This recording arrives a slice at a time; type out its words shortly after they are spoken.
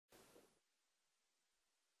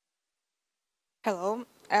Hello.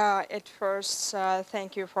 At first,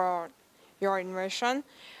 thank you for your invitation.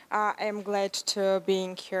 I am glad to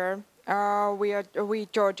being here. We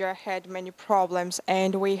Georgia had many problems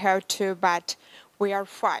and we have to, but we are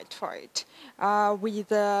fight for it. With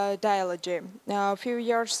dialogue. A few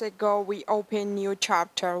years ago, we opened new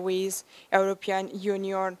chapter with European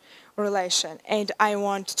Union relation, and I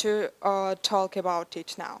want to talk about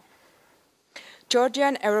it now.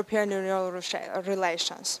 Georgian European Union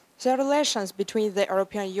relations. The relations between the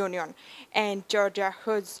European Union and Georgia,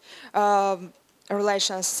 whose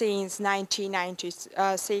relations since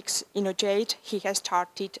 1996 in Jade, he has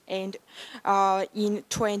started, and in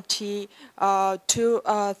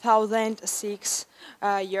 2006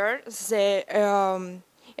 years, the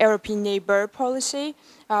European neighbor policy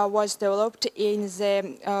was developed in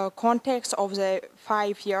the context of the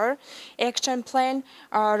five-year action plan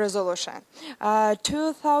resolution.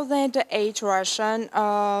 2008 Russian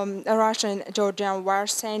war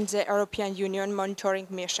sent the European Union monitoring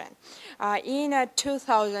mission. In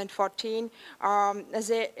 2014,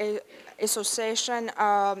 the association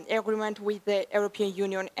agreement with the European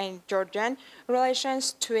Union and Georgian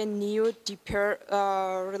relations to a new, deeper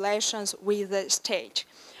relations with the state.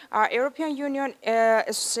 European Union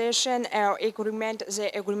Association Agreement,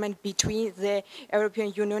 the agreement between the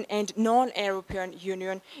European Union and non-European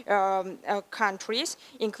Union countries,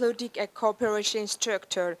 including a cooperation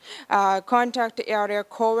structure, contact area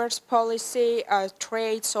covers policy,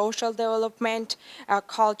 trade, social development,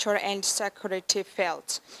 culture, and security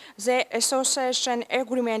fields. The association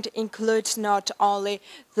agreement includes not only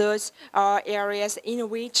those areas in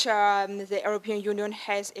which the European Union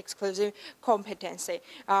has exclusive competency,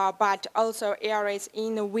 but also areas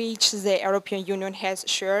in which the European Union has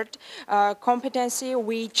shared competency,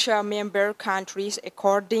 which member countries,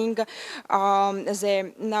 according to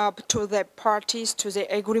the parties to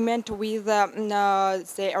the agreement with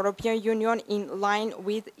the European Union, in line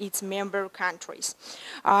with its member countries.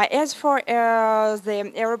 As for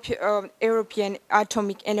the European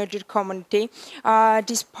Atomic Energy Community,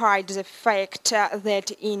 despite the fact that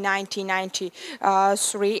in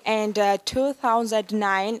 1993 and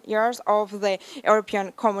 2009 years of the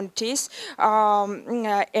European communities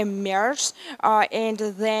emerged, and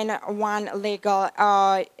then one legal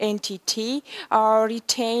entity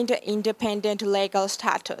retained independent legal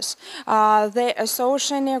status. The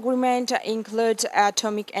association agreement includes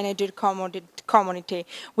atomic energy community.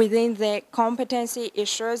 Within the competency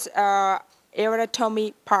issues,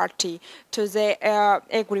 Euratom party to the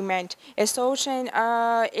agreement. Association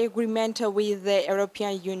agreement with the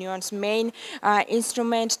European Union's main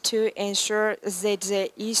instrument to ensure that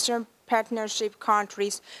the Eastern Partnership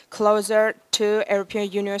countries closer to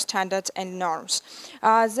European Union standards and norms.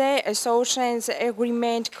 The association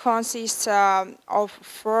agreement consists of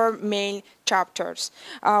four main chapters,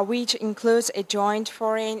 which includes a joint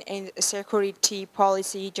foreign and security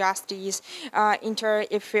policy, justice, inter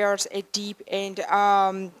affairs, a deep and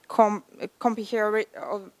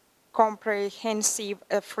comprehensive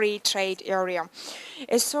free trade area.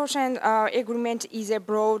 Association agreement is a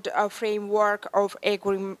broad framework of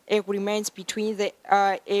agreements between the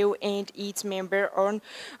EU and its member or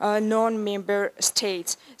non-member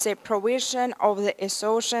states. The provision of the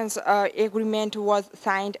association agreement was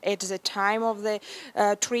signed at the time of the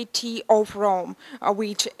Treaty of Rome,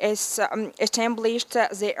 which established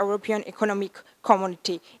the European Economic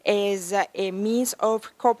Community as a means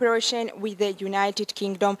of cooperation with the United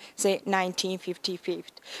Kingdom, the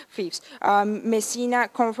 1955. Messina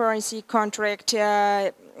Conference contract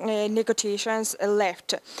negotiations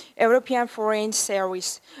left. European Foreign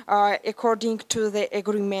Service, according to the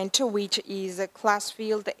agreement, which is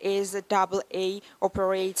classified as AA,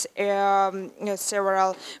 operates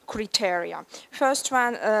several criteria. First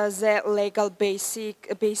one, the legal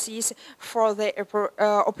basis for the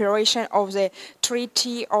operation of the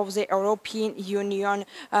Treaty of the European Union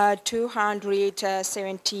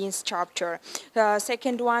 217th chapter. The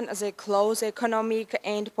second one, the close economic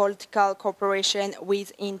and political cooperation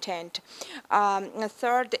with intent.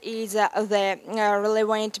 Third is the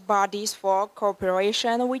relevant bodies for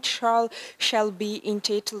cooperation, which shall be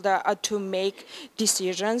entitled to make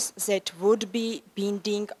decisions that would be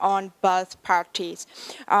binding on both parties.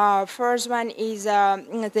 First one is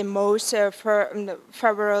the most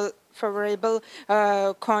favorable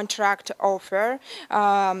contract offer.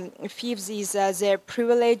 Fifth is the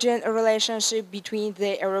privileged relationship between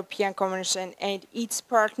the European Commission and its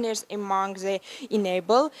partners among the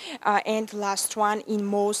enable. And last one, in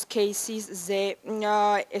most cases, the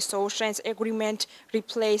association agreement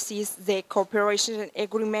replaces the cooperation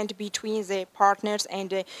agreement between the partners and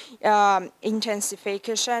the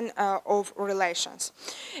intensification of relations.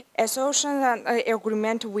 Association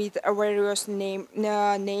agreement with various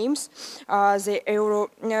names, the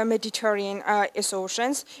Euro-Mediterranean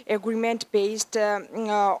Associations agreement based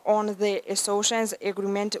on the associations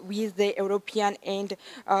agreement with the European and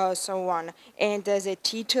so on. And the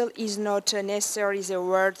title is not necessary, the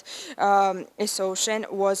word association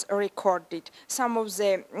was recorded. Some of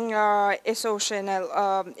the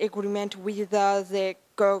associational agreement with the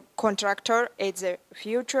contractor is the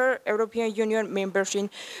future European Union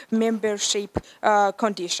membership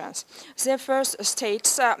conditions. The first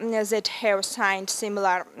states that have signed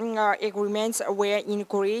similar agreements were in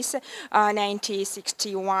Greece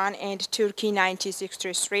 1961 and Turkey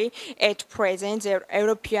 1963. At present, the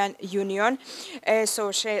European Union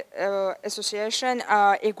association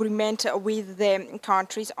agreement with the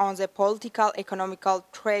countries on the political, economical,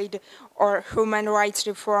 trade, or human rights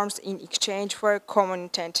reforms in exchange for common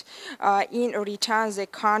intent. In return, the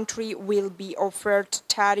country will be offered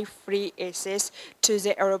tariff-free access to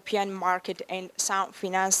the European market and some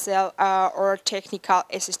financial or technical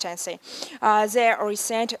assistance. The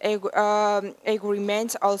recent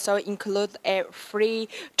agreements also include a free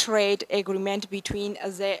trade agreement between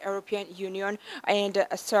the European Union and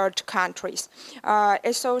third countries.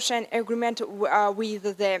 Association agreement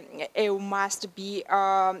with the EU must be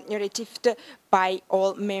ratified by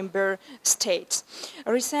all member states.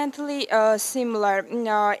 Recently, similar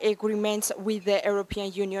agreements with the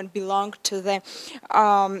European Union belong to the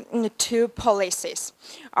two policies.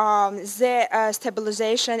 The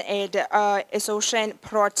stabilization and association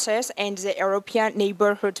process and the European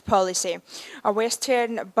neighborhood policy.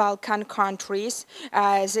 Western Balkan countries,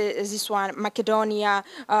 this one, Macedonia,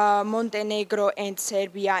 Montenegro, and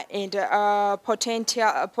Serbia, and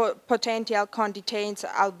potential candidates,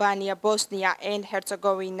 Albania, Bosnia, and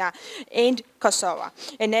Herzegovina, and Kosovo,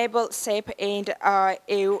 enable SEP and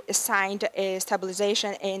EU signed a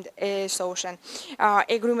stabilization and association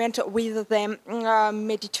agreement with the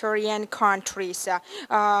Mediterranean countries.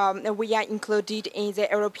 We are included in the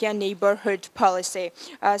European neighborhood policy.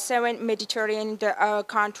 7 Mediterranean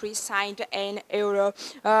countries signed an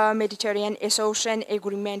Euro-Mediterranean association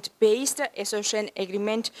agreement-based association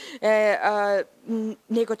agreement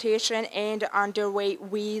negotiation and underway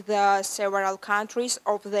with several countries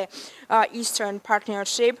of the Eastern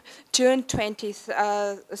Partnership. June 26,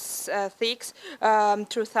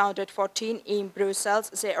 2014 in Brussels,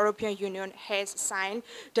 the European Union has signed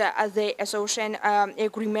the association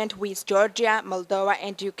agreement with Georgia, Moldova,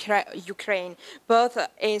 and Ukraine. Both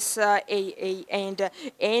SAA and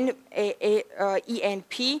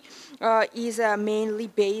ENP is mainly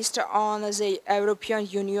based on the European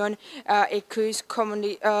Union acquis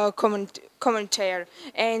communautaire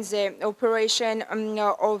and the operation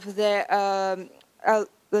of the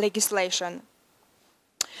legislation.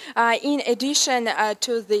 In addition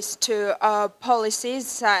to these two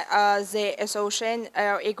policies, the association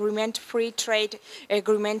agreement, free trade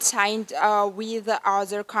agreement signed with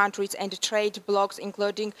other countries and trade blocs,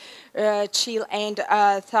 including Chile and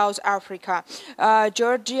South Africa.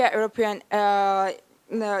 Georgia European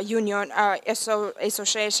Union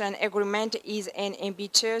Association Agreement is an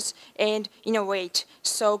ambitious and innovative,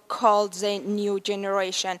 so-called the New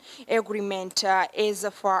Generation Agreement, as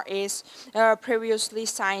far as previously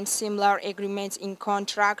signed similar agreements in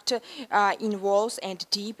contract involves and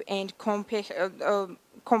deep and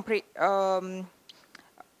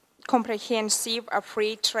comprehensive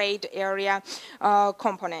free trade area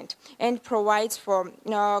component and provides for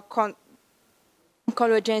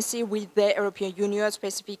convergence with the European Union,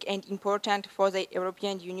 specific and important for the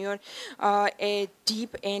European Union, a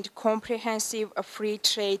deep and comprehensive free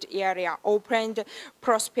trade area, opened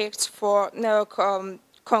prospects for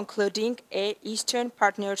concluding a Eastern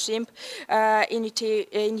Partnership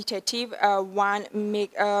initiative, one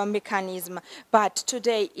mechanism. But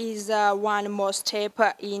today is one more step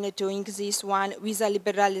in doing this one with the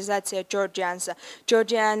liberalization.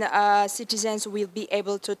 Georgian citizens will be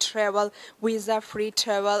able to travel with a free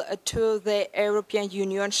travel to the European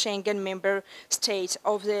Union, Schengen member states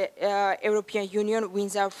of the European Union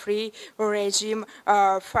with a free regime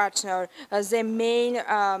partner. The main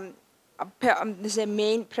the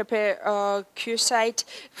main prerequisite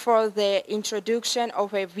for the introduction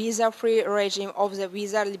of a visa-free regime of the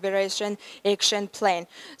Visa Liberation Action Plan.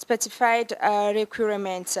 Specified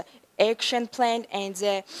requirements, action plan and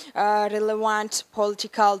the relevant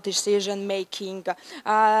political decision making. The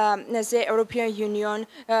European Union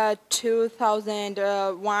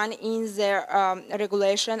 2001 in the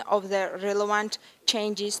regulation of the relevant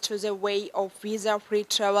changes to the way of visa-free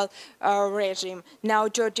travel regime. Now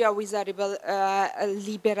Georgia Visa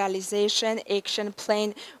Liberalization Action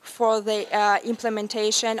Plan for the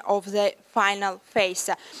implementation of the final phase.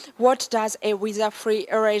 What does a visa-free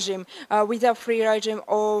regime? Visa-free regime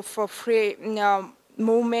of free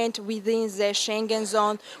movement within the Schengen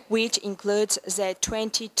zone, which includes the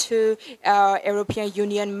 22 European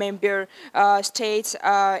Union member states,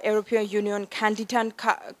 European Union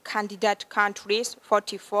candidate countries,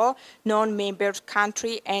 44 non-member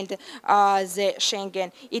countries, and the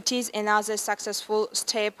Schengen. It is another successful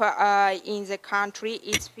step in the country,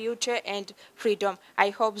 its future and freedom. I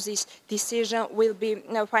hope this decision will be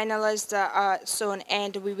finalized soon,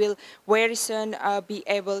 and we will very soon be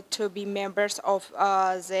able to be members of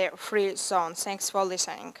the free zone. Thanks for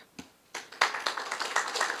listening.